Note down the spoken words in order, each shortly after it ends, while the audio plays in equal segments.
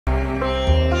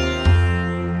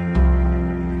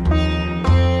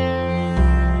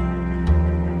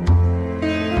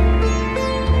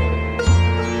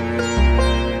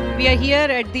are here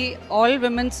at the All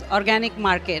Women's Organic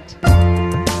Market.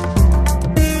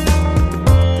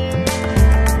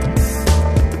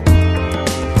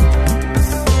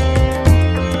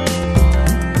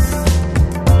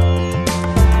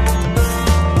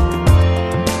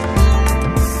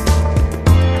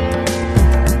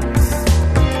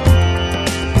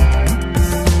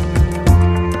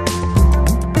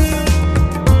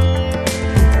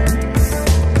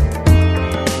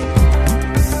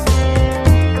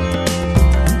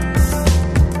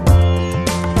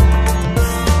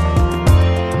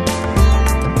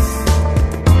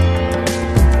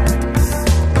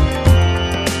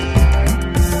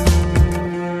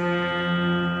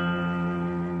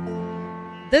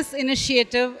 This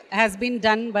initiative has been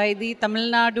done by the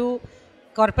Tamil Nadu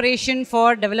Corporation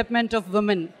for Development of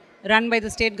Women, run by the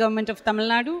state government of Tamil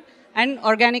Nadu, and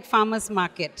Organic Farmers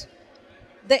Market.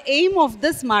 The aim of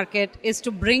this market is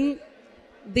to bring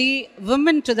the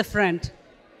women to the front.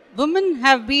 Women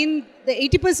have been, the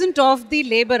 80% of the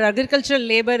labor, agricultural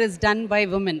labor is done by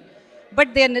women,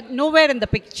 but they are nowhere in the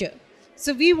picture.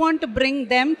 So we want to bring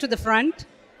them to the front,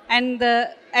 and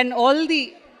all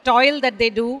the toil that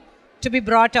they do to be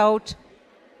brought out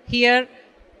here,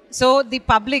 so the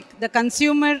public, the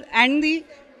consumer and the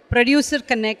producer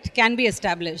connect can be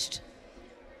established.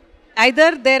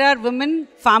 Either there are women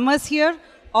farmers here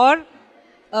or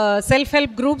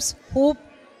self-help groups who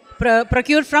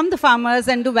procure from the farmers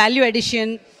and do value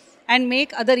addition and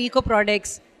make other eco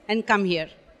products and come here.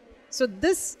 So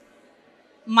this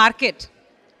market,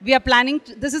 we are planning,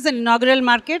 this is an inaugural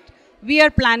market. We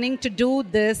are planning to do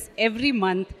this every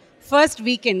month, first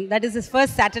weekend, that is the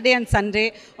first Saturday and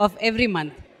Sunday of every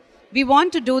month. We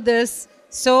want to do this,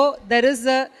 so there is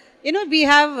a, we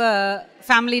have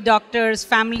family doctors,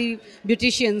 family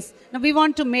beauticians. Now we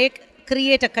want to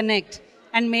create a connect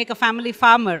and make a family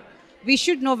farmer. We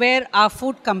should know where our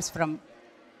food comes from.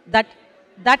 That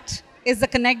is the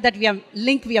connect that we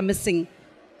are missing.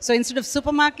 So instead of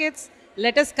supermarkets,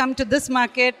 let us come to this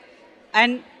market,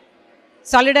 and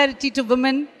solidarity to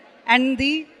women and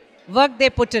the work they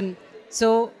put in.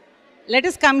 So let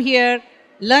us come here,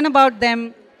 learn about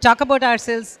them, talk about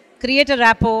ourselves, create a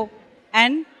rapport,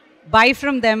 and buy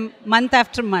from them month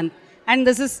after month. And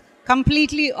this is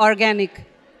completely organic,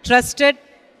 trusted,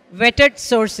 vetted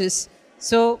sources.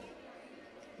 So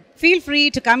feel free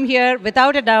to come here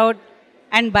without a doubt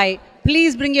and buy.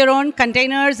 Please bring your own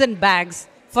containers and bags.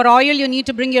 For oil, you need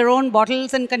to bring your own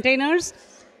bottles and containers,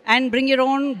 and bring your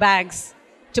own bags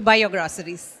to buy your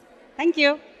groceries. Thank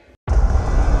you.